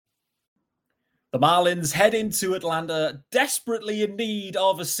The Marlins head into Atlanta desperately in need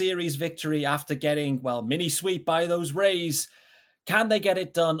of a series victory after getting, mini sweep by those Rays. Can they get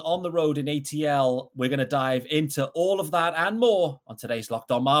it done on the road in ATL? We're going to dive into all of that and more on today's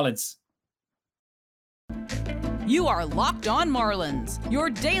Locked On Marlins. You are Locked On Marlins, your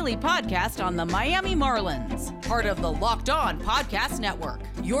daily podcast on the Miami Marlins, part of the Locked On Podcast Network,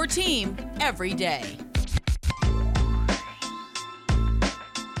 your team every day.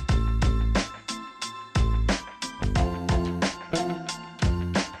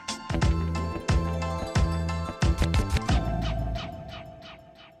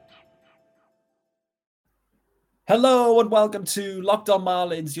 Hello and welcome to Locked On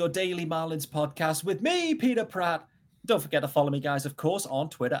Marlins, your daily Marlins podcast with me, Peter Pratt. Don't forget to follow me, guys, of course, on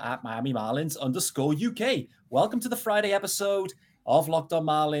Twitter at @MiamiMarlins_UK. Welcome to the Friday episode of Locked On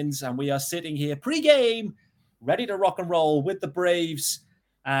Marlins, and we are sitting here pre-game, ready to rock and roll with the Braves.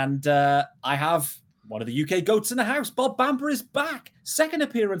 And I have one of the UK goats in the house. Bob Bamber is back. Second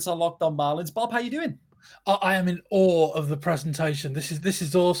appearance on Locked On Marlins. Bob, how you doing? I am in awe of the presentation. This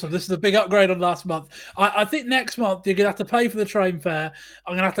is awesome. This is a big upgrade on last month. I think next month you're going to have to pay for the train fare.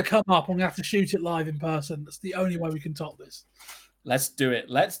 I'm going to have to come up. I'm going to have to shoot it live in person. That's the only way we can top this. Let's do it.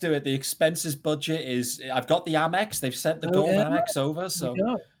 The expenses budget is, I've got the Amex. They've sent the gold Amex over. So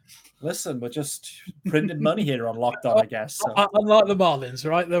listen, we're just printing money here on Locked On, I guess. So. Unlike the Marlins,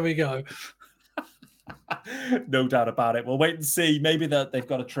 right? There we go. No doubt about it. We'll wait and see. Maybe that they've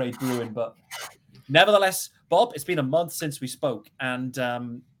got a trade brewing, but nevertheless, Bob, it's been a month since we spoke, and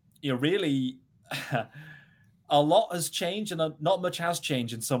really, a lot has changed, and not much has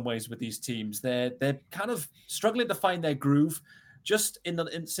changed in some ways with these teams. They're kind of struggling to find their groove. Just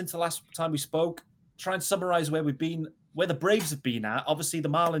since the last time we spoke, try and summarize where we've been, where the Braves have been at. Obviously, the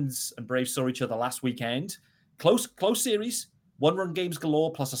Marlins and Braves saw each other last weekend. Close series, one-run games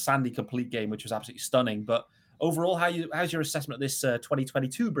galore, plus a Sandy complete game, which was absolutely stunning. But overall, how's your assessment of this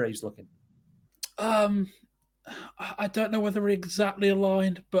 2022 Braves looking? I don't know whether we're exactly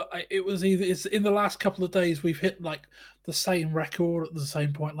aligned, but it's in the last couple of days we've hit like the same record at the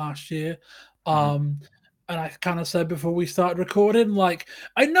same point last year. And I kind of said before we started recording,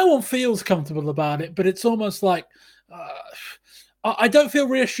 no one feels comfortable about it, but it's almost like I don't feel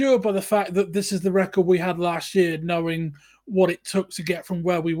reassured by the fact that this is the record we had last year, knowing what it took to get from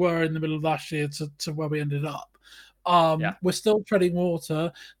where we were in the middle of last year to where we ended up. We're still treading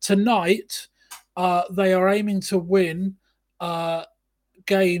water. Tonight, they are aiming to win the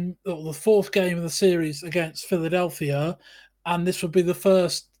fourth game of the series against Philadelphia, and this would be the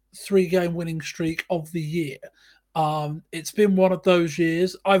first 3-game winning streak of the year. It's been one of those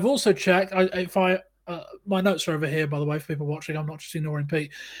years. I've also checked. My notes are over here, by the way, for people watching. I'm not just ignoring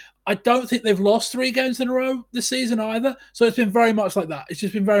Pete. I don't think they've lost 3 games in a row this season either. So it's been very much like that. It's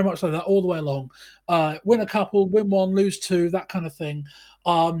just been very much like that all the way along. Win a couple, win 1, lose 2, that kind of thing.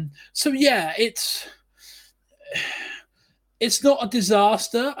 It's not a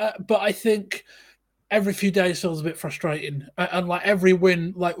disaster, but I think every few days feels a bit frustrating. And every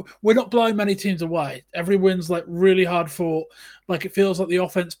win, we're not blowing many teams away. Every win's really hard fought. It feels like the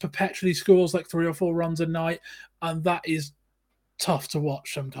offense perpetually scores 3 or 4 runs a night, and that is tough to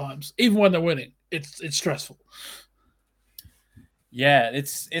watch sometimes. Even when they're winning, it's stressful. Yeah,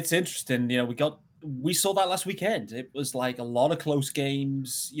 it's interesting. We saw that last weekend. It was a lot of close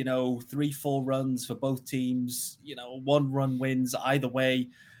games, 3-4 runs for both teams, 1-run wins either way.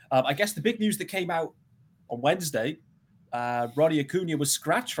 I guess the big news that came out on Wednesday, Ronnie Acuna was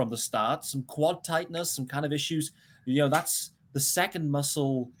scratched from the start, some quad tightness, some kind of issues. That's the second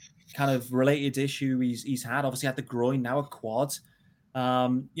muscle kind of related issue he's had. Obviously had the groin, now a quad.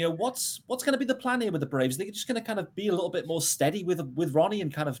 What's going to be the plan here with the Braves? They're just going to kind of be a little bit more steady with Ronnie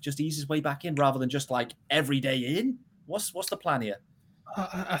and kind of just ease his way back in rather than just every day in. What's the plan here?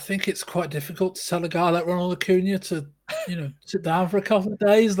 I think it's quite difficult to tell a guy like Ronald Acuna to sit down for a couple of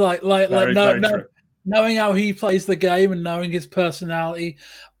days, knowing how he plays the game and knowing his personality.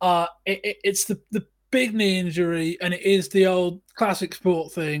 It's the big knee injury, and it is the old classic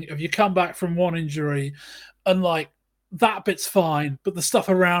sport thing. If you come back from one injury and that bit's fine, but the stuff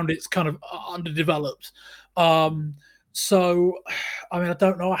around it's kind of underdeveloped. So, I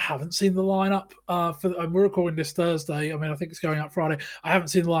don't know. I haven't seen the lineup we're recording this Thursday. I think it's going out Friday. I haven't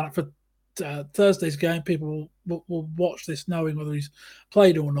seen the lineup for Thursday's game. People will watch this knowing whether he's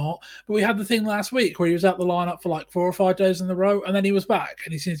played or not. But we had the thing last week where he was out the lineup for 4 or 5 days in a row, and then he was back,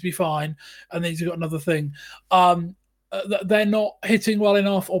 and he seems to be fine. And then he's got another thing. They're not hitting well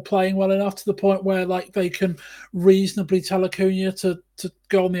enough or playing well enough to the point where they can reasonably tell Acuna to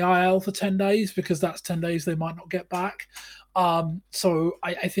go on the IL for 10 days, because that's 10 days they might not get back. So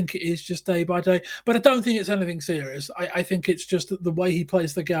I think it is just day by day, but I don't think it's anything serious. I think it's just that the way he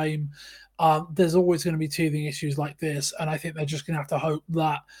plays the game. There's always going to be teething issues like this, and I think they're just going to have to hope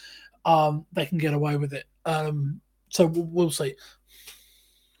that they can get away with it. So we'll see.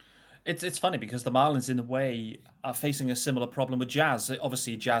 It's funny because the Marlins, in a way, are facing a similar problem with Jazz.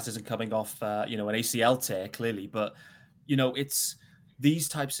 Obviously, Jazz isn't coming off, an ACL tear, clearly, but it's these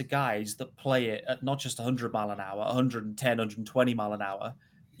types of guys that play it at not just 100 mile an hour, 110, 120 mile an hour.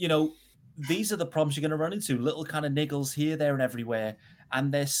 These are the problems you're going to run into. Little kind of niggles here, there, and everywhere,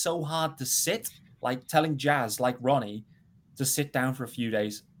 and they're so hard to sit. Like telling Jazz, like Ronnie, to sit down for a few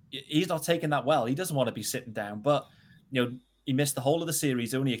days. He's not taking that well. He doesn't want to be sitting down, but he missed the whole of the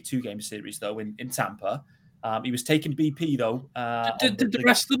series, only a 2-game series, though, in Tampa. He was taking BP, though. Did the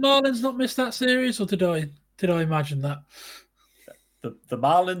rest of the Marlins not miss that series, or did I imagine that? The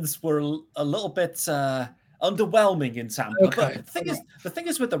Marlins were a little bit underwhelming in Tampa. Okay. But the thing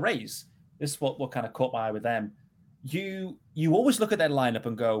is with the Rays, this is what kind of caught my eye with them. You always look at their lineup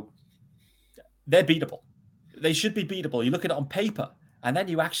and go, they're beatable. They should be beatable. You look at it on paper, and then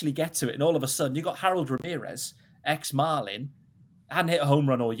you actually get to it, and all of a sudden you got Harold Ramirez, ex-Marlin, hadn't hit a home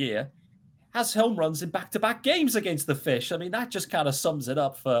run all year, has home runs in back-to-back games against the Fish. I mean, that just kind of sums it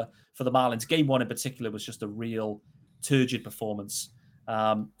up for the Marlins. Game 1 in particular was just a real turgid performance.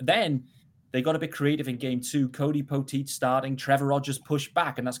 Then they got a bit creative in Game 2. Cody Poteet starting, Trevor Rogers pushed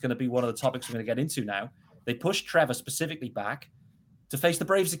back, and that's going to be one of the topics we're going to get into now. They pushed Trevor specifically back to face the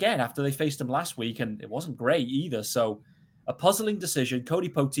Braves again after they faced him last week, and it wasn't great either. So a puzzling decision. Cody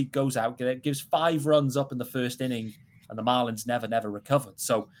Poteet goes out, gives 5 runs up in the first inning, and the Marlins never recovered.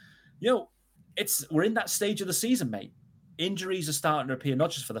 So, we're in that stage of the season, mate. Injuries are starting to appear, not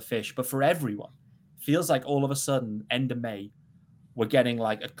just for the Fish, but for everyone. Feels like all of a sudden, end of May, we're getting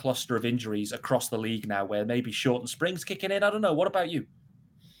like a cluster of injuries across the league now, where maybe shortened spring's kicking in. I don't know. What about you?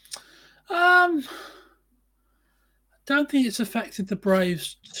 I don't think it's affected the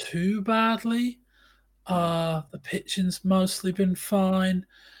Braves too badly. The pitching's mostly been fine.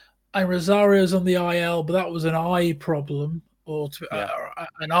 Rosario's on the IL, but that was an eye problem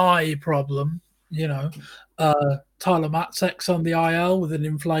an eye problem. Tyler Matzek's on the IL with an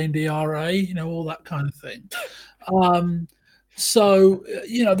inflamed ERA. All that kind of thing. So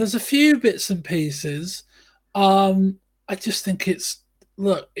there's a few bits and pieces. I just think it's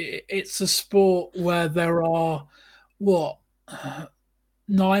a sport where there are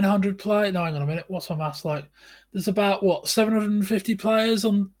 900 players. No, hang on a minute. What's my maths like? There's about 750 players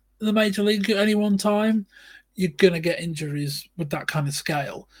on the major league at any one time. You're going to get injuries with that kind of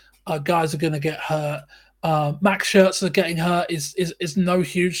scale. Guys are going to get hurt. Max Scherzer getting hurt is no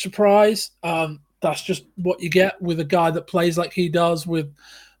huge surprise. That's just what you get with a guy that plays like he does with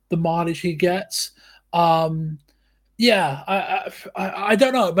the mileage he gets. I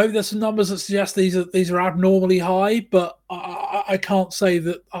don't know. Maybe there's some numbers that suggest these are abnormally high, but I can't say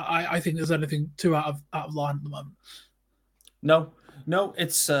that I think there's anything too out of line at the moment. No,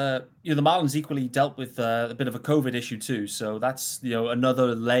 it's the Marlins equally dealt with a bit of a COVID issue too. So that's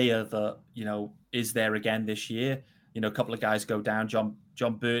another layer that is there again this year. A couple of guys go down. John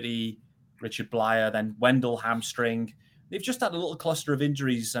Bertie, Richard Blyer, then Wendell hamstring. They've just had a little cluster of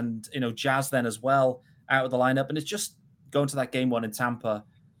injuries, and Jazz then as well out of the lineup. And it's just going to that Game 1 in Tampa.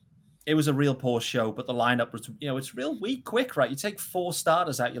 It was a real poor show, but the lineup was, it's real weak quick, right? You take 4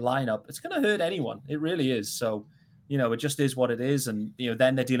 starters out your lineup, it's going to hurt anyone. It really is. So, it just is what it is. And,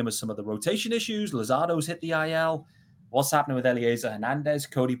 then they're dealing with some of the rotation issues. Luzardo's hit the IL. What's happening with Eliezer Hernandez,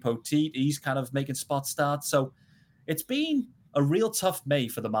 Cody Poteet? He's kind of making spot starts. So it's been a real tough May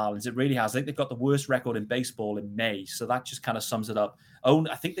for the Marlins. It really has. I think they've got the worst record in baseball in May. So that just kind of sums it up.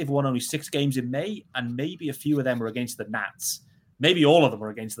 I think they've won only 6 games in May, and maybe a few of them were against the Nats. Maybe all of them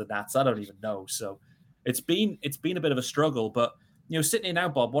were against the Nats. I don't even know. So it's been a bit of a struggle. But, sitting here now,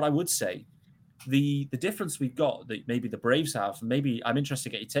 Bob, what I would say, the difference we've got that maybe the Braves have, and maybe I'm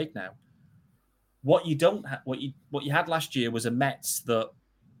interested to get your take now. What you had last year was a Mets that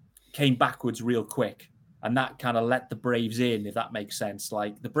came backwards real quick. And that kind of let the Braves in, if that makes sense.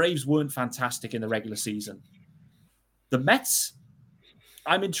 Like, the Braves weren't fantastic in the regular season. The Mets,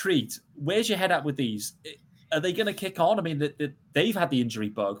 I'm intrigued. Where's your head at with these? Are they going to kick on? I mean, they've had the injury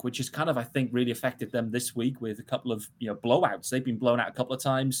bug, which has kind of, I think, really affected them this week with a couple of blowouts. They've been blown out a couple of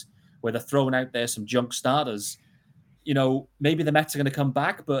times where they're throwing out there some junk starters. Maybe the Mets are going to come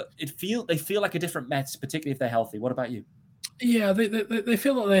back, but they feel like a different Mets, particularly if they're healthy. What about you? Yeah, they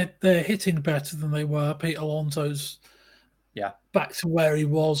feel like they're hitting better than they were. Pete Alonso's back to where he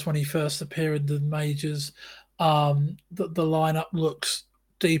was when he first appeared in the majors. The lineup looks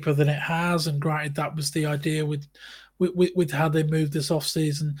deeper than it has, and granted, that was the idea with with how they moved this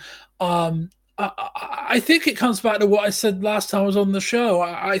offseason. I think it comes back to what I said last time I was on the show.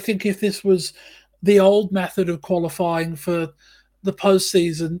 I think if this was the old method of qualifying for the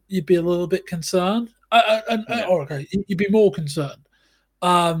postseason, you'd be a little bit concerned. Okay, you'd be more concerned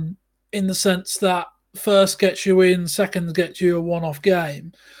in the sense that first gets you in, second gets you a one-off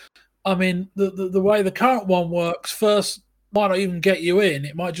game. I mean, the way the current one works, first might not even get you in.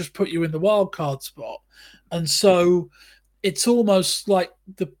 It might just put you in the wild card spot. And so it's almost like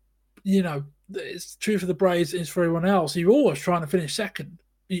it's true for the Braves, it's for everyone else. You're always trying to finish second.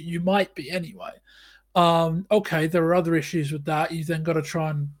 You might be anyway. Okay, there are other issues with that. You've then got to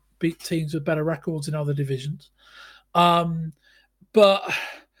try and beat teams with better records in other divisions. But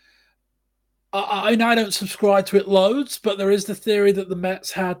I don't subscribe to it loads, but there is the theory that the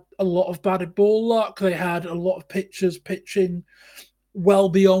Mets had a lot of batted ball luck. They had a lot of pitchers pitching well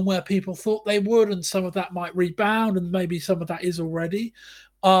beyond where people thought they would, and some of that might rebound, and maybe some of that is already.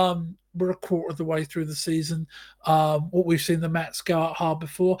 We're a quarter of the way through the season. What we've seen the Mets go out hard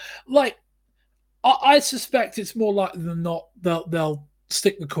before. Like, I suspect it's more likely than not they'll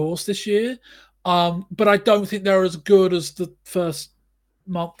stick the course this year. But I don't think they're as good as the first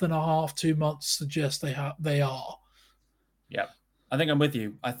month and a half, 2 months suggest they are. Yeah, I think I'm with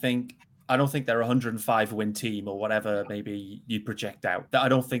you. I don't think they're a 105 win team or whatever maybe you project out. I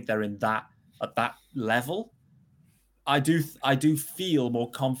don't think they're at that level. I do feel more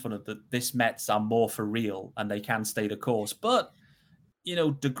confident that this Mets are more for real and they can stay the course. But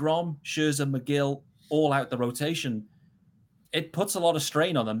DeGrom, Scherzer, McGill, all out the rotation, it puts a lot of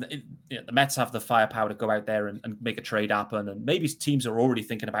strain on them. The Mets have the firepower to go out there and make a trade happen, and maybe teams are already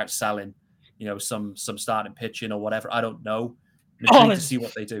thinking about selling, some starting pitching or whatever. I don't know. I'm intrigued to see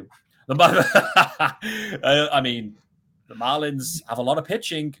what they do. I mean, the Marlins have a lot of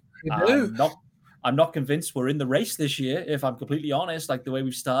pitching. I'm not convinced we're in the race this year, if I'm completely honest. Like the way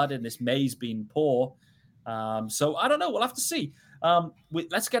we've started, this May's been poor. So I don't know. We'll have to see.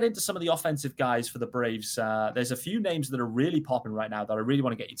 Let's get into some of the offensive guys for the Braves. There's a few names that are really popping right now that I really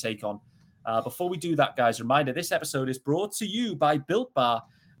want to get your take on. Before we do that, guys, reminder, this episode is brought to you by Built Bar,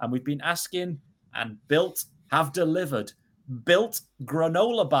 and we've been asking, and Built have delivered. Built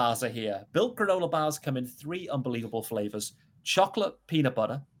granola bars are here. Built granola bars come in 3 unbelievable flavors: chocolate peanut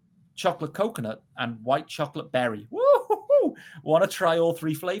butter, chocolate coconut, and white chocolate berry. Woo-hoo-hoo! Want to try all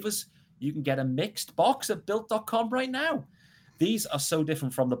 3 flavors? You can get a mixed box at Built.com right now. These are so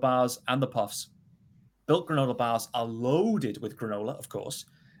different from the bars and the puffs. Built granola bars are loaded with granola, of course.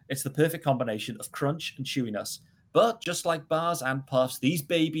 It's the perfect combination of crunch and chewiness. But just like bars and puffs, these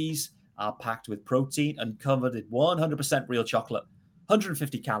babies are packed with protein and covered in 100% real chocolate,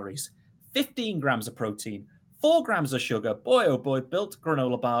 150 calories, 15 grams of protein, 4 grams of sugar. Boy, oh boy, Built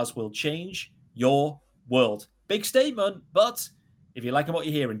granola bars will change your world. Big statement, but if you're liking what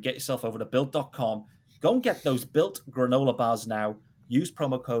you're hearing, get yourself over to Built.com. Go and get those Built granola bars now. Use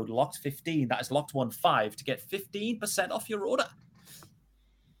promo code LOCKED15, that is LOCKED15, to get 15% off your order.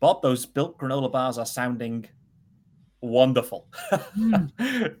 Bob, those Built granola bars are sounding wonderful.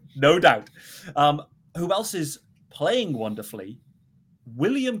 No doubt. Who else is playing wonderfully?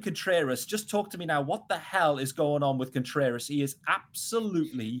 William Contreras. Just talk to me now. What the hell is going on with Contreras? He is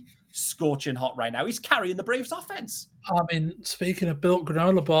absolutely scorching hot right now. He's carrying the Braves offense. I mean, speaking of Built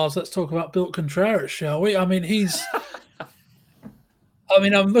granola bars, let's talk about Built Contreras, shall we? I mean,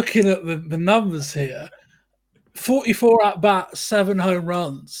 I'm looking at the numbers here. 44 at bat, 7 home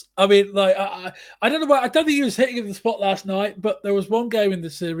runs. I mean, like I don't know. I don't think he was hitting in the spot last night, but there was one game in the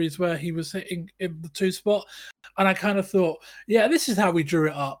series where he was hitting in the 2 spot, and I kind of thought, yeah, this is how we drew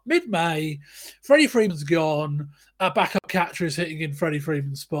it up. Mid-May, Freddie Freeman's gone. Our backup catcher is hitting in Freddie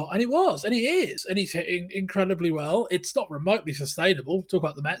Freeman's spot, and he is, and he's hitting incredibly well. It's not remotely sustainable. Talk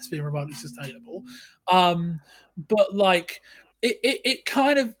about the Mets being remotely sustainable, but like it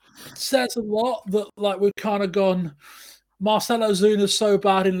kind of says a lot that like we've kind of gone, Marcell Ozuna's so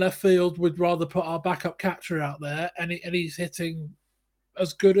bad in left field, we'd rather put our backup catcher out there, and he's hitting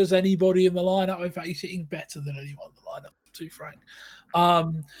as good as anybody in the lineup. In fact, he's hitting better than anyone in the lineup, to be frank.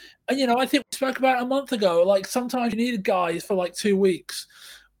 And I think we spoke about it a month ago. Like sometimes you need guys for like 2 weeks,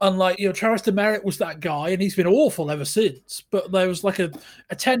 and like Travis Demeritte was that guy, and he's been awful ever since. But there was like a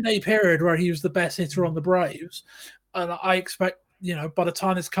 10-day period where he was the best hitter on the Braves, and I expect by the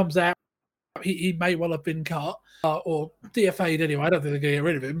time this comes out, he may well have been cut or DFA'd anyway. I don't think they're going to get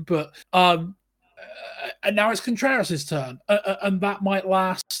rid of him, but and now it's Contreras' turn, and that might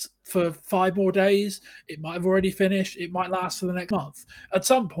last for 5 more days. It might have already finished. It might last for the next month. At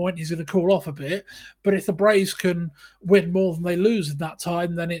some point, he's going to cool off a bit. But if the Braves can win more than they lose in that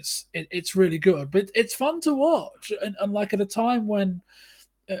time, then it's really good. But it's fun to watch. And like at a time when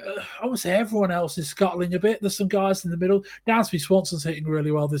I would say everyone else is scuttling a bit. There's some guys in the middle. Dansby Swanson's hitting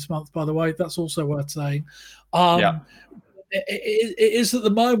really well this month, by the way. That's also worth saying. It is at the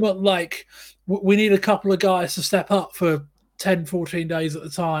moment like we need a couple of guys to step up for 10, 14 days at a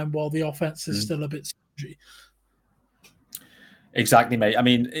time while the offense is still a bit stingy. Exactly, mate. I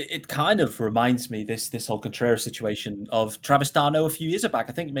mean, it kind of reminds me this whole Contreras situation of Travis d'Arnaud a few years back.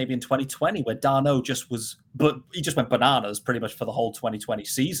 I think maybe in 2020, where d'Arnaud he just went bananas pretty much for the whole 2020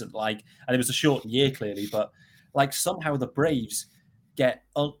 season. Like, and it was a shortened year clearly, but like somehow the Braves get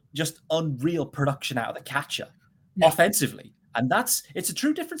just unreal production out of the catcher offensively, and it's a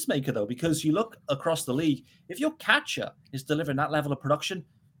true difference maker though, because you look across the league, if your catcher is delivering that level of production,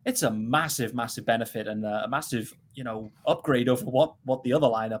 it's a massive, massive benefit and a massive, upgrade over what the other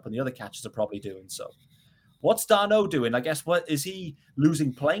lineup and the other catchers are probably doing. So what's d'Arnaud doing? I guess, what is he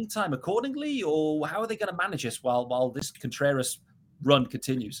losing playing time accordingly, or how are they going to manage this while this Contreras run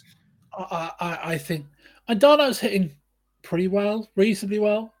continues? I think, and d'Arnaud's hitting pretty well, reasonably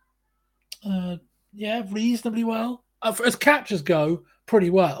well. Reasonably well. As catchers go, pretty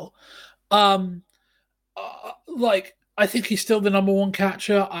well. I think he's still the number one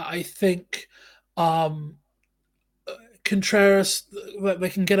catcher. I think Contreras, they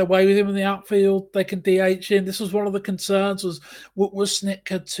can get away with him in the outfield. They can DH him. This was one of the concerns, was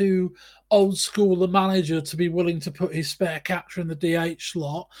Snitker too old school a manager to be willing to put his spare catcher in the DH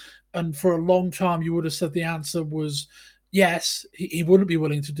slot? And for a long time, you would have said the answer was yes, he wouldn't be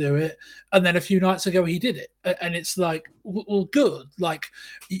willing to do it. And then a few nights ago, he did it. And it's like, well, good. Like,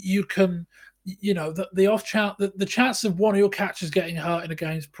 you can... the off chance, the chance of one of your catchers getting hurt in a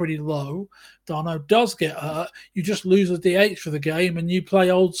game is pretty low. d'Arnaud does get hurt, you just lose a DH for the game and you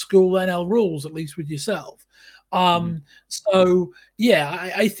play old school NL rules, at least with yourself. So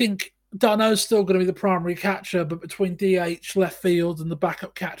yeah, I think d'Arnaud's still going to be the primary catcher, but between DH, left field, and the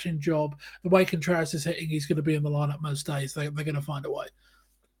backup catching job, the way Contreras is hitting, he's going to be in the lineup most days. They're going to find a way.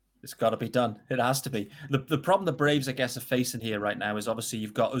 It's got to be done. It has to be. The problem the Braves, I guess, are facing here right now is obviously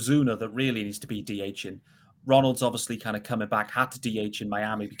you've got Ozuna that really needs to be DHing. Ronald's obviously kind of coming back, had to DH in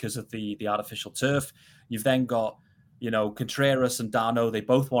Miami because of the artificial turf. You've then got, Contreras and d'Arnaud, they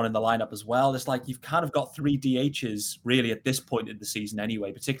both want in the lineup as well. It's like you've kind of got 3 DHs really at this point in the season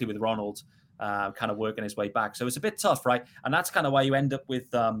anyway, particularly with Ronald kind of working his way back. So it's a bit tough, right? And that's kind of why you end up with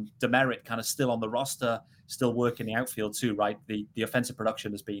Demerit kind of still on the roster, still working the outfield too, right? The offensive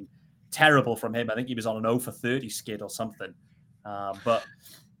production has been terrible from him. I think he was on an 0 for 30 skid or something. But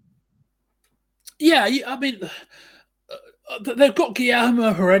yeah, I mean, they've got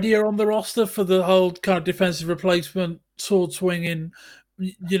Guillermo Heredia on the roster for the whole kind of defensive replacement, sword swinging.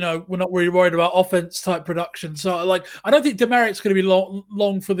 We're not really worried about offense type production. So, like, I don't think Demerit's going to be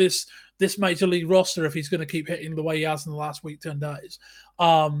long for this major league roster if he's going to keep hitting the way he has in the last week, 10 days.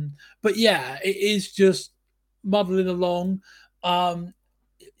 But yeah, it is just muddling along. The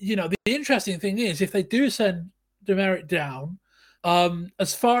interesting thing is, if they do send Demerit down,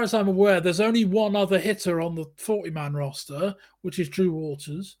 as far as I'm aware, there's only one other hitter on the 40-man roster, which is Drew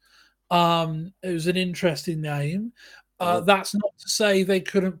Waters. It was an interesting name. That's not to say they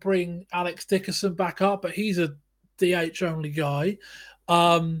couldn't bring Alex Dickerson back up, but he's a DH only guy.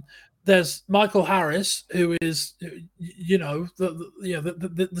 There's Michael Harris, who is, the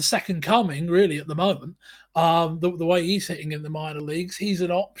second coming really at the moment. The way he's hitting in the minor leagues, he's an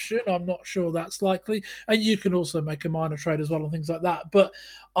option. I'm not sure that's likely, and you can also make a minor trade as well and things like that. But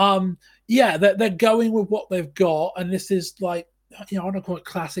they're going with what they've got, and this is like, I don't call it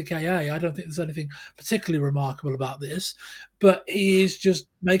classic AA. I don't think there's anything particularly remarkable about this, but he is just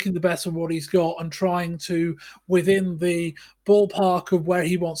making the best of what he's got and trying to, within the ballpark of where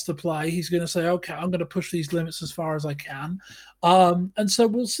he wants to play, he's going to say, okay, I'm going to push these limits as far as I can. And so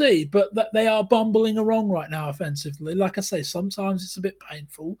we'll see, but they are bumbling along right now offensively. Like I say, sometimes it's a bit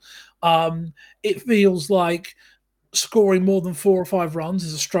painful. It feels like scoring more than 4 or 5 runs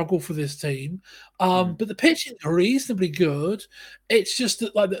is a struggle for this team. But the pitching is reasonably good. It's just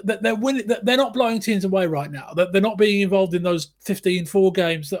that they're winning. They're not blowing teams away right now. They're not being involved in those 15-4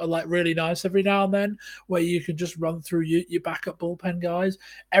 games that are like really nice every now and then, where you can just run through your backup bullpen guys.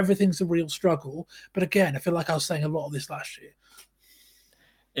 Everything's a real struggle. But again, I feel like I was saying a lot of this last year.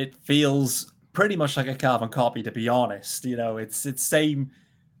 It feels pretty much like a carbon copy, to be honest. It's same.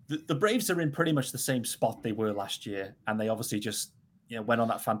 The Braves are in pretty much the same spot they were last year, and they obviously just went on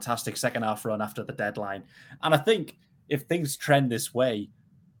that fantastic second half run after the deadline. And I think if things trend this way,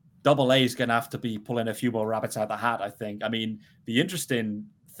 Double A is going to have to be pulling a few more rabbits out of the hat, I think. I mean, the interesting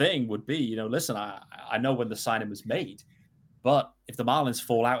thing would be, listen, I know when the signing was made, but if the Marlins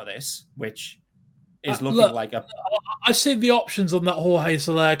fall out of this, which is looking like a... I've seen the options on that Jorge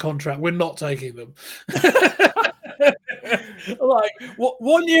Soler contract. We're not taking them. Like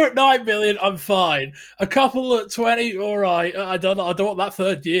 1 year at $9 million, I'm fine. A couple at 20, all right. I don't want that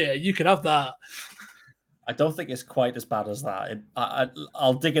third year. You can have that. I don't think it's quite as bad as that.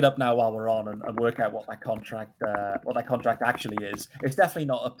 I'll dig it up now while we're on and work out what that contract actually is. It's definitely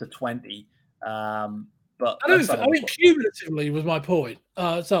not up to 20. But I mean, cumulatively was my point.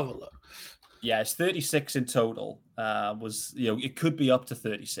 Let's have a look. Yeah, it's 36 in total. It could be up to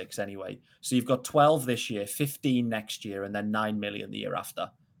 36 anyway. So you've got 12 this year, 15 next year, and then 9 million the year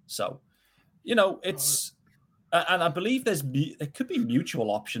after. So, it's, and I believe there could be mutual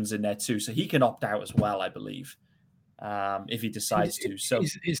options in there too. So he can opt out as well, I believe, if he decides to. So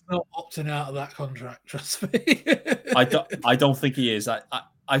he's not opting out of that contract. Trust me. I don't think he is.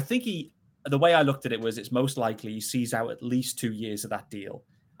 I think the way I looked at it was it's most likely he sees out at least 2 years of that deal.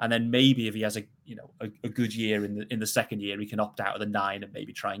 And then maybe if he has a good year in the second year, he can opt out of the 9 and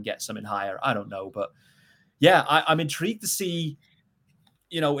maybe try and get something higher. I don't know, but yeah, I'm intrigued to see,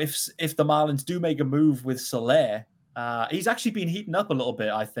 if the Marlins do make a move with Soler. He's actually been heating up a little bit,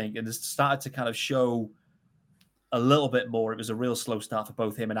 I think, and has started to kind of show a little bit more. It was a real slow start for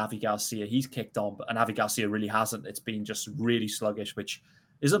both him and Avi Garcia. He's kicked on, and Avi Garcia really hasn't. It's been just really sluggish, which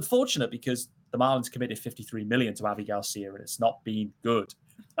is unfortunate because the Marlins committed $53 million to Avi Garcia, and it's not been good.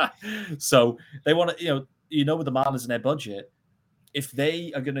 So they want to, with the Marlins and their budget, if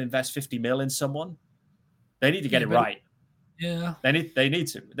they are going to invest $50 million in someone, they need to get it right. Yeah, they need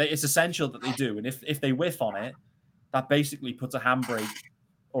to. It's essential that they do. And if they whiff on it, that basically puts a handbrake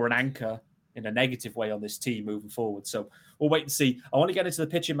or an anchor in a negative way on this team moving forward. So we'll wait and see. I want to get into the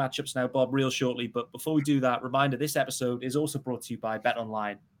pitching matchups now, Bob, real shortly. But before we do that, reminder, this episode is also brought to you by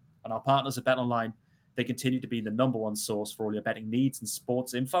BetOnline. And our partners at BetOnline, they continue to be the number one source for all your betting needs and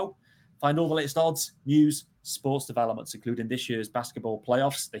sports info. Find all the latest odds, news, sports developments, including this year's basketball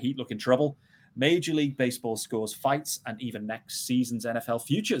playoffs, the Heat look in trouble, Major League Baseball scores, fights, and even next season's NFL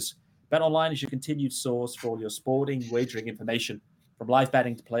futures. BetOnline is your continued source for all your sporting wagering information, from live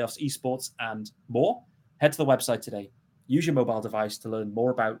betting to playoffs, esports, and more. Head to the website today. Use your mobile device to learn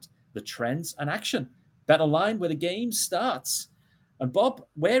more about the trends and action. BetOnline, where the game starts. And Bob,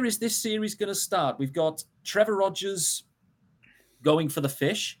 where is this series going to start? We've got Trevor Rogers going for the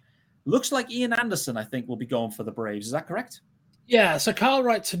fish. Looks like Ian Anderson, I think, will be going for the Braves. Is that correct? Yeah, so Kyle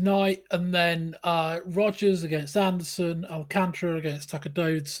Wright tonight, and then Rogers against Anderson, Alcantara against Tucker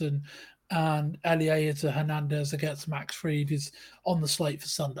Davidson, and Eliezer Hernandez against Max Fried is on the slate for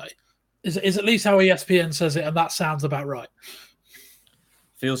Sunday. Is at least how ESPN says it, and that sounds about right.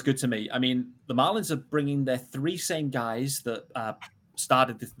 Feels good to me. I mean, the Marlins are bringing their 3 same guys that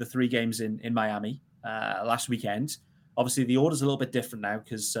started the 3 games in Miami last weekend. Obviously, the order's a little bit different now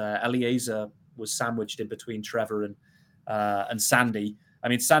because Eliezer was sandwiched in between Trevor and Sandy. I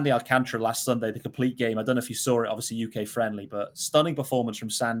mean, Sandy Alcantara last Sunday, the complete game. I don't know if you saw it, obviously UK friendly, but stunning performance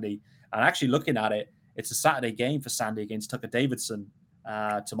from Sandy. And actually looking at it, it's a Saturday game for Sandy against Tucker Davidson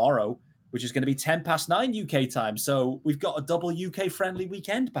tomorrow, which is going to be 9:10 UK time. So we've got a double UK friendly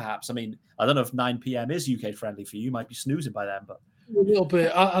weekend, perhaps. I mean, I don't know if 9 p.m. is UK friendly for you. You might be snoozing by then, but a little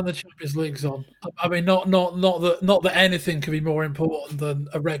bit. And the Champions League's on. I mean, not that anything can be more important than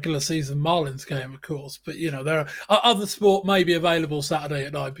a regular season Marlins game, of course. But there are other sport may be available Saturday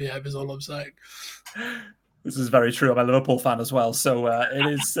at 9 p.m. is all I'm saying. This is very true. I'm a Liverpool fan as well, so it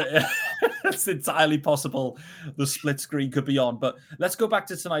is. It's entirely possible the split screen could be on. But let's go back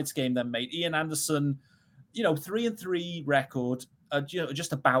to tonight's game then, mate. Ian Anderson, 3-3 record,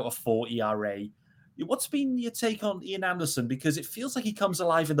 just about a 4 ERA. What's been your take on Ian Anderson? Because it feels like he comes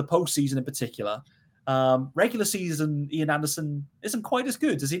alive in the postseason in particular. Regular season, Ian Anderson isn't quite as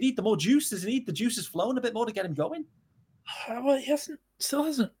good. Does he need the more juice? Does he need the juices flowing a bit more to get him going? Well, he still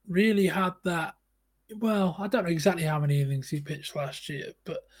hasn't really had that. Well, I don't know exactly how many innings he pitched last year,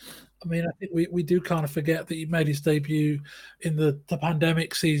 but I mean, I think we do kind of forget that he made his debut in the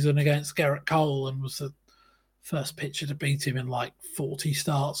pandemic season against Garrett Cole and was the first pitcher to beat him in like 40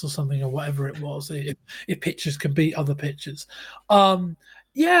 starts or something, or whatever it was. If pitchers can beat other pitchers. I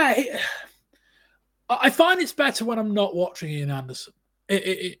find it's better when I'm not watching Ian Anderson.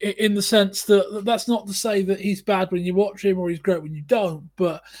 In the sense that that's not to say that he's bad when you watch him or he's great when you don't,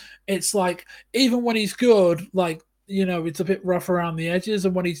 but it's like even when he's good, like, it's a bit rough around the edges,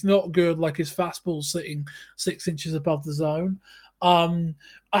 and when he's not good, like his fastball's sitting 6 inches above the zone.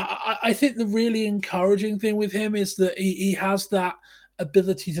 I think the really encouraging thing with him is that he has that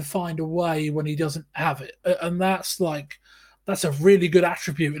ability to find a way when he doesn't have it, and that's a really good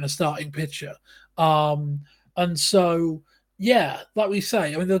attribute in a starting pitcher. And so, yeah, like we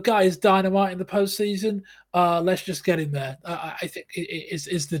say, I mean, the guy is dynamite in the postseason. Let's just get him there. I think it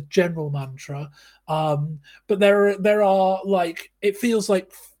is the general mantra. But there are like, it feels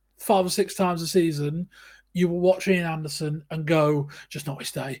like 5 or 6 times a season you will watch Ian Anderson and go, just not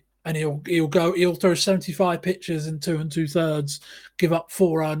his day. And he'll throw 75 pitches in 2 2/3, give up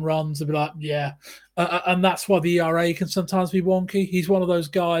 4 earned runs, and be like, yeah. And that's why the ERA can sometimes be wonky. He's one of those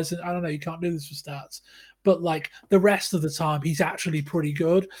guys, and I don't know, you can't do this for stats, but like the rest of the time, he's actually pretty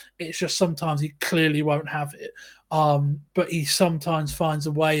good. It's just sometimes he clearly won't have it. But he sometimes finds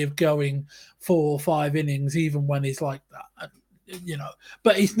a way of going 4 or 5 innings, even when he's like that,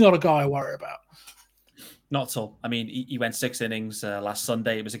 but he's not a guy I worry about. Not at all. I mean, he went 6 innings last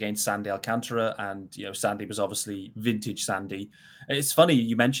Sunday. It was against Sandy Alcantara, and Sandy was obviously vintage Sandy. It's funny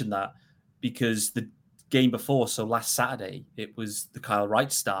you mentioned that because the game before, so last Saturday, it was the Kyle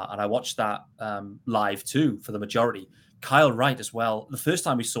Wright start, and I watched that live too for the majority. Kyle Wright as well. The first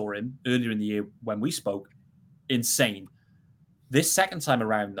time we saw him earlier in the year when we spoke, insane. This second time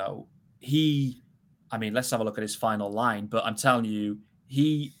around, though, let's have a look at his final line. But I'm telling you,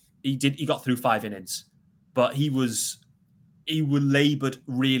 he got through 5 innings. But he was labored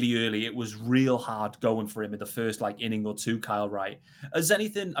really early. It was real hard going for him in the first inning or two, Kyle Wright. We're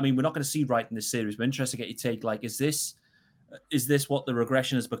not going to see Wright in this series, but interested to get your take. Is this what the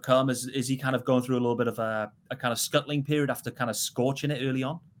regression has become? Is he kind of going through a little bit of a kind of scuttling period after kind of scorching it early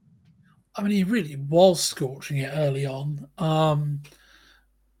on? I mean, he really was scorching it early on.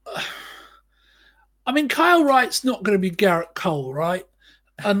 Kyle Wright's not going to be Garrett Cole, right?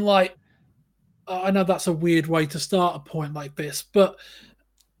 And I know that's a weird way to start a point like this, but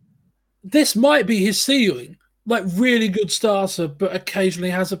this might be his ceiling. Really good starter, but occasionally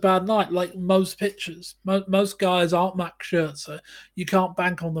has a bad night, like most pitchers. Most guys aren't Max Scherzer. You can't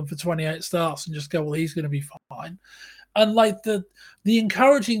bank on them for 28 starts and just go, well, he's going to be fine. And the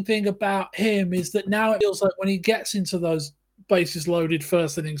encouraging thing about him is that now it feels like when he gets into those bases loaded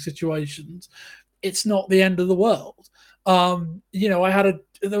first inning situations, it's not the end of the world.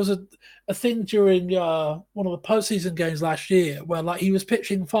 There was a thing during one of the postseason games last year where he was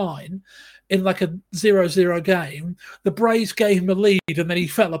pitching fine in a 0-0 game. The Braves gave him a lead and then he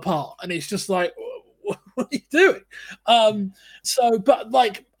fell apart, and it's just what are you doing? I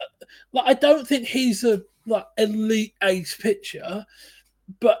don't think he's a elite ace pitcher,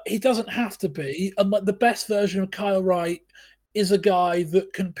 but he doesn't have to be. And the best version of Kyle Wright is a guy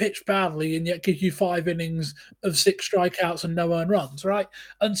that can pitch badly and yet give you 5 innings of 6 strikeouts and no earned runs, right?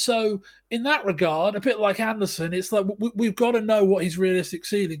 And so in that regard, a bit like Anderson, it's we've got to know what his realistic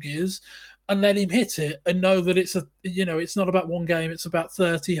ceiling is and let him hit it and know that it's not about one game, it's about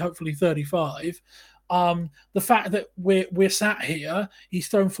 30, hopefully 35. The fact that we're sat here, he's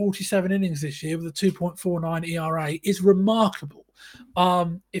thrown 47 innings this year with a 2.49 ERA is remarkable.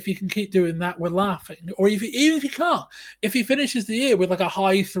 If he can keep doing that, we're laughing. Or even if he can't, if he finishes the year with a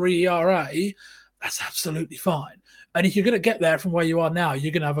high 3 ERA, that's absolutely fine. And if you're going to get there from where you are now,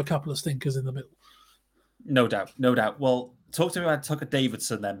 you're going to have a couple of stinkers in the middle. No doubt. Well, talk to me about Tucker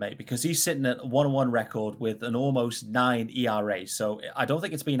Davidson then, mate, because he's sitting at a 1-1 record with an almost 9 ERA. So I don't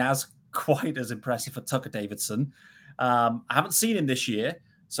think it's been quite as impressive for Tucker Davidson. I haven't seen him this year,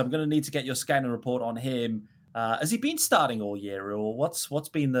 so I'm going to need to get your scouting report on him. Has he been starting all year, or what's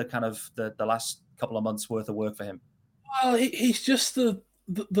been the kind of the last couple of months worth of work for him? Well, he's just the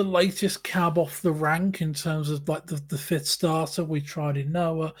latest cab off the rank in terms of the 5th starter. We tried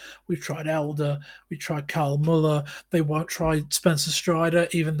Noah, we tried Elder, we tried Kyle Muller. They won't try Spencer Strider,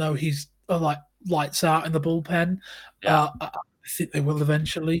 even though he's lights out in the bullpen. Yeah. I think they will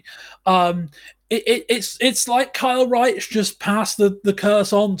eventually. It's like Kyle Wright's just passed the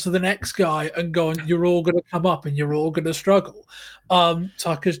curse on to the next guy and going, you're all going to come up and you're all going to struggle.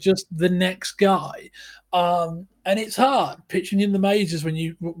 Tucker's just the next guy. And it's hard. Pitching in the majors when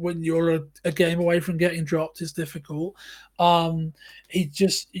you're a game away from getting dropped is difficult. He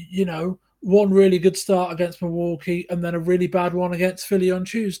just, one really good start against Milwaukee and then a really bad one against Philly on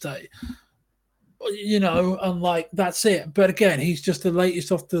Tuesday. And that's it. But again, he's just the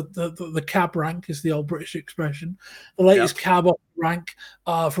latest off the cab rank, is the old British expression. The latest cab off the rank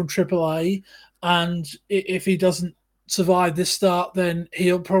from AAA. And if he doesn't survive this start, then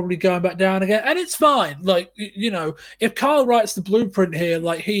he'll probably go back down again. And it's fine. If Kyle Wright's the blueprint here,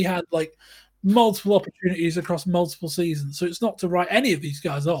 he had multiple opportunities across multiple seasons. So it's not to write any of these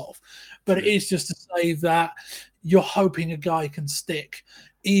guys off, but it is just to say that you're hoping a guy can stick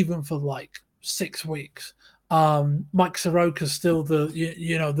even for 6 weeks. Mike Soroka's still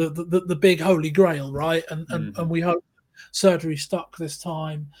the big holy grail, right? And we hope surgery stuck this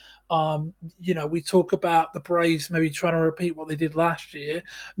time. We talk about the Braves maybe trying to repeat what they did last year,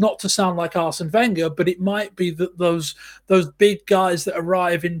 not to sound like Arsene Wenger, but it might be that those big guys that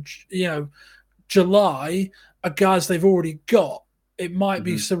arrive in July are guys they've already got. It might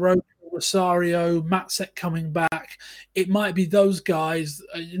be Soroka, Rosario, Matzek coming back. It might be those guys,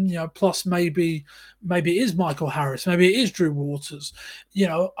 plus maybe it is Michael Harris, maybe it is Drew Waters.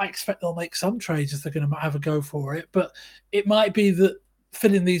 I expect they'll make some trades if they're going to have a go for it, but it might be that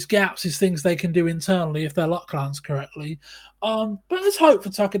filling these gaps is things they can do internally if their luck lands correctly. But there's hope for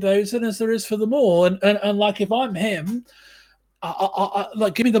Tucker Davidson as there is for them all. And like, if I'm him, I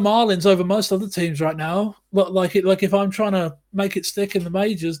like, give me the Marlins over most other teams right now. Like if I'm trying to make it stick in the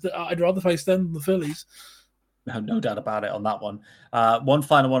majors, I'd rather face them than the Phillies. No doubt about it on that one. One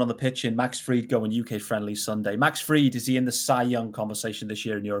final one on the pitch in Max Fried going UK friendly Sunday. Max Fried, is he in the Cy Young conversation this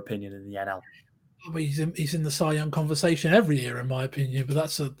year, in your opinion, in the NL? Well, he's in the Cy Young conversation every year, in my opinion, but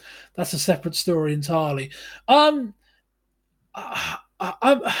that's a separate story entirely. I mean, I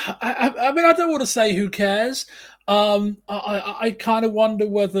don't want to say who cares. I kind of wonder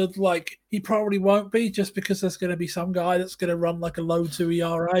whether, like, he probably won't be, just because there's going to be some guy that's going to run like a low 2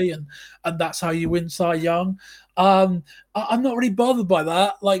 ERA, and that's how you win Cy Young. I'm not really bothered by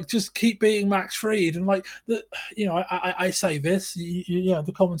that. Like, just keep beating Max Fried, and I say this,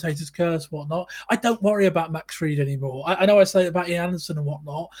 the commentators curse, whatnot. I don't worry about Max Fried anymore. I know I say it about Ian Anderson and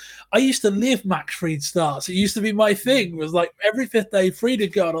whatnot. I used to live Max Fried starts. It used to be my thing. It was like every fifth day Fried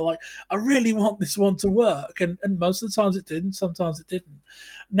had gone, I'm like, I really want this one to work, and most of the times it didn't. Sometimes it didn't.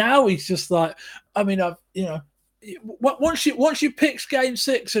 Now he's just like, I mean, once you pick Game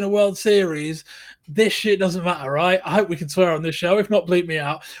 6 in a World Series, this shit doesn't matter, right? I hope we can swear on this show. If not, bleep me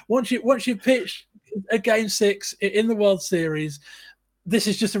out. Once you pitch a Game 6 in the World Series, this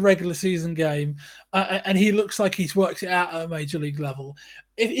is just a regular season game, and he looks like he's worked it out at a major league level.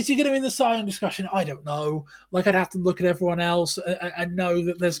 Is he going to be in the Cy Young discussion? I don't know. Like, I'd have to look at everyone else and know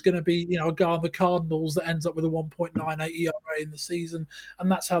that there's going to be, a guy on the Cardinals that ends up with a 1.98 ERA in the season,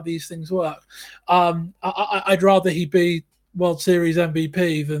 and that's how these things work. I'd rather he be World Series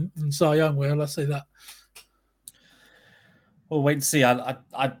MVP than Cy Young will. Let's say that. We'll wait and see.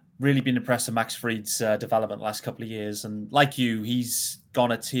 I've really been impressed with Max Fried's development the last couple of years, and like you, he's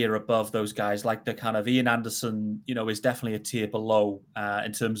gone a tier above those guys. Like, the kind of Ian Anderson, is definitely a tier below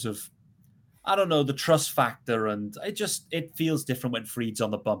in terms of, I don't know, the trust factor, and it feels different when Fried's on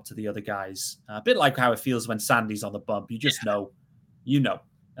the bump to the other guys. A bit like how it feels when Sandy's on the bump. You just know,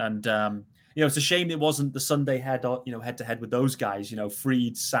 and it's a shame it wasn't the Sunday head to head with those guys.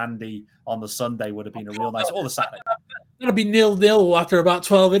 Fried, Sandy on the Sunday would have been a real nice. All the Saturday. That'd be 0-0 after about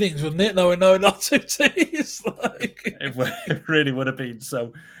 12 innings, wouldn't it? No, not two teams. It really would have been.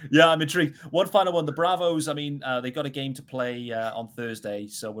 So, yeah, I'm intrigued. One final one. The Bravos, I mean, they got a game to play on Thursday.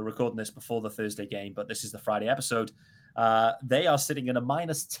 So we're recording this before the Thursday game, but this is the Friday episode. They are sitting in a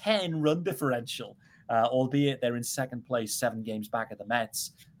 -10 run differential, albeit they're in second place, 7 games back at the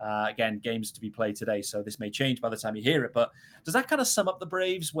Mets. Again, games to be played today, so this may change by the time you hear it. But does that kind of sum up the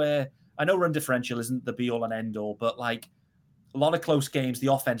Braves, where I know run differential isn't the be-all and end-all, but like a lot of close games,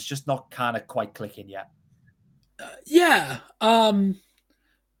 the offense just not kind of quite clicking yet? Yeah.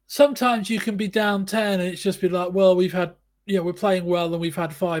 Sometimes you can be down 10 and it's just be like, well, we're playing well and we've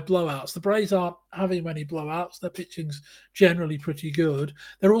had 5 blowouts. The Braves aren't having many blowouts. Their pitching's generally pretty good.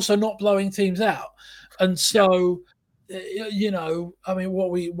 They're also not blowing teams out. And so, I mean, what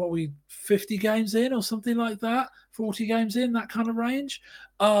we 50 games in or something like that, 40 games in, that kind of range.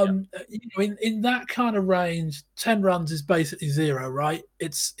 In that kind of range, 10 runs is basically 0, right?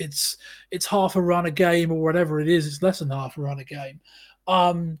 It's half a run a game or whatever it is. It's less than half a run a game.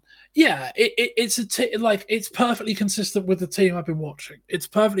 It's perfectly consistent with the team I've been watching. It's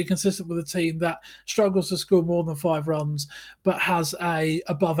perfectly consistent with a team that struggles to score more than 5 runs, but has a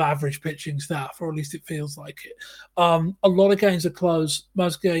above average pitching staff, or at least it feels like it. A lot of games are close.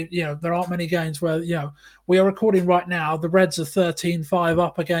 Most games, there aren't many games where, we are recording right now, the Reds are 13-5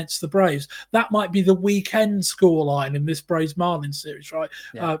 up against the Braves. That might be the weekend scoreline in this Braves-Marlins series, right?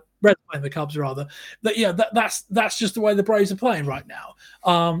 Yeah. Reds playing the Cubs, rather. That's just the way the Braves are playing right now.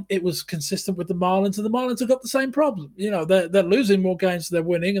 It was consistent with the Marlins, and the Marlins have got the same problem. They're losing more games than they're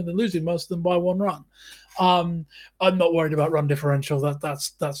winning, and they're losing most of them by 1 run. I'm not worried about run differential.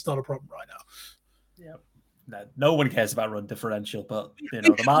 That's not a problem right now. Yeah, no one cares about run differential, but the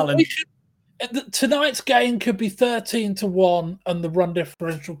Marlins. Tonight's game could be 13-1, and the run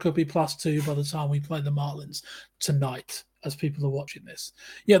differential could be +2 by the time we play the Marlins tonight. as people are watching this.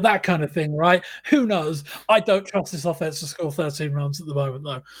 Yeah, that kind of thing, right? Who knows? I don't trust this offense to score 13 runs at the moment,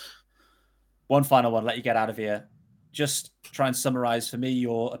 though. One final one, let you get out of here. Just try and summarize for me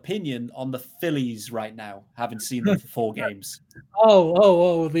your opinion on the Phillies right now, having seen them for 4 games. I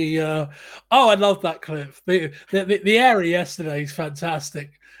love that clip. The area yesterday is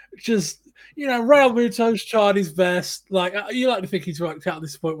fantastic. Just, Real Muto's tried his best. Like, you like to think he's worked out at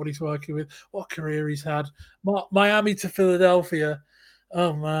this point what he's working with, what career he's had. Miami to Philadelphia.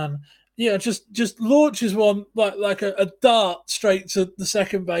 Oh man. Yeah, just launches one like a dart straight to the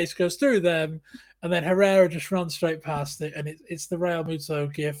second base, goes through them, and then Herrera just runs straight past it, and it's the Real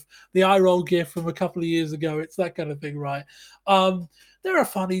Muto gif, the eye roll gif from a couple of years ago. It's that kind of thing, right? They're a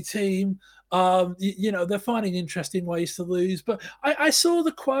funny team. They're finding interesting ways to lose. But I saw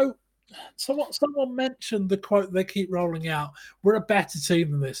the quote. Someone mentioned the quote they keep rolling out. We're a better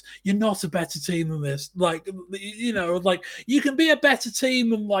team than this. You're not a better team than this. Like you can be a better team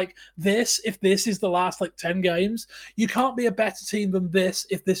than like this if this is the last 10 games. You can't be a better team than this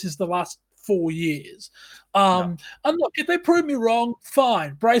if this is the last 4 years. And look, if they prove me wrong,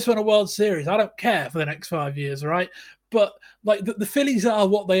 fine. Braves won a World Series. I don't care for the next 5 years, right? But the Phillies are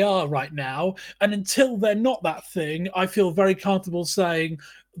what they are right now, and until they're not that thing, I feel very comfortable saying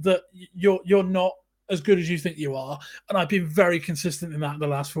that you're not as good as you think you are. And I've been very consistent in that in the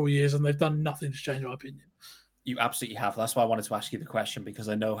last 4 years, and they've done nothing to change my opinion. You absolutely have. That's why I wanted to ask you the question, because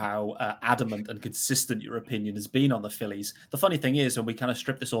I know how adamant and consistent your opinion has been on the Phillies. The funny thing is, when we kind of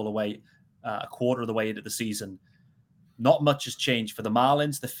strip this all away, a quarter of the way into the season, not much has changed for the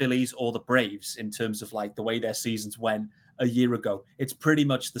Marlins, the Phillies, or the Braves in terms of the way their seasons went a year ago. It's pretty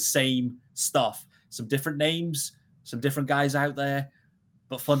much the same stuff. Some different names, some different guys out there,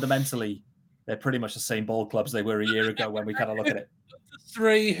 but fundamentally, they're pretty much the same ball clubs they were a year ago when we kind of look at it.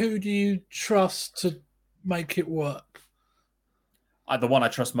 3, who do you trust to make it work? The one I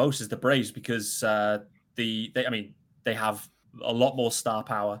trust most is the Braves, because they have a lot more star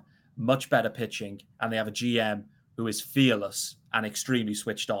power, much better pitching, and they have a GM who is fearless and extremely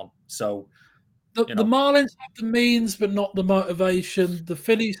switched on. So the Marlins have the means but not the motivation. The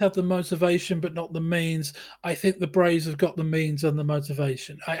Phillies have the motivation but not the means. I think the Braves have got the means and the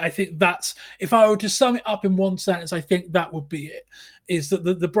motivation. I think that's, if I were to sum it up in one sentence, I think that would be it, is that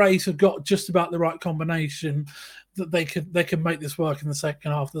the Braves have got just about the right combination that they can make this work in the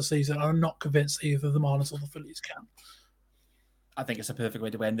second half of the season. I'm not convinced either the Marlins or the Phillies can. I think it's a perfect way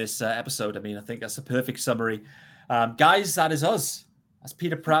to end this episode. I mean, I think that's a perfect summary. Guys, that is us. That's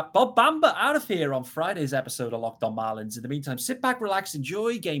Peter Pratt, Bob Bamber out of here on Friday's episode of Locked On Marlins. In the meantime, sit back, relax,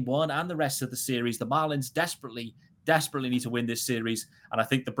 enjoy Game 1 and the rest of the series. The Marlins desperately need to win this series, and I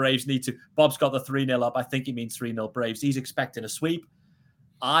think the Braves need to. Bob's got the 3-0 up. I think he means 3-0 Braves. He's expecting a sweep.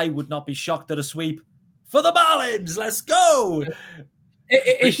 I would not be shocked at a sweep for the Marlins. Let's go!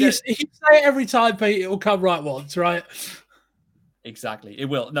 If you say it every time, Pete, it will come right once, right? Exactly. It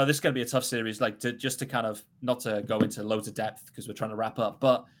will. No, this is going to be a tough series, just to kind of, not to go into loads of depth because we're trying to wrap up,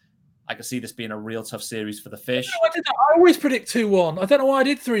 but I can see this being a real tough series for the Fish. I always predict 2-1. I don't know why I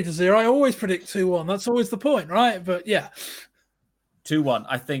did 3-0. I always predict 2-1. That's always the point, right? But yeah. 2-1.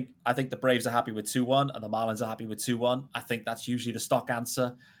 I think the Braves are happy with 2-1 and the Marlins are happy with 2-1. I think that's usually the stock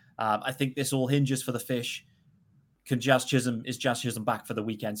answer. I think this all hinges for the Fish. Is Jazz Chisholm back for the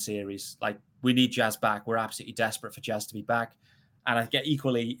weekend series? We need Jazz back. We're absolutely desperate for Jazz to be back. And I get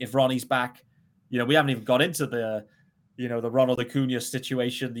equally, if Ronnie's back, we haven't even got into the Ronald Acuna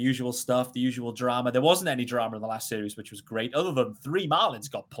situation, the usual stuff, the usual drama. There wasn't any drama in the last series, which was great, other than 3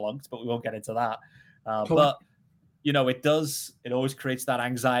 Marlins got plunked, but we won't get into that. Cool. But it always creates that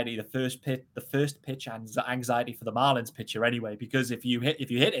anxiety, the first pitch anxiety for the Marlins pitcher anyway, because if you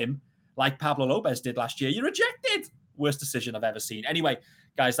hit him like Pablo Lopez did last year, you're ejected. Worst decision I've ever seen. Anyway,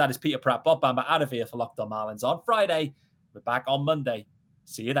 guys, that is Peter Pratt, Bob Bamber out of here for Locked On Marlins on Friday. We're back on Monday.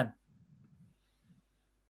 See you then.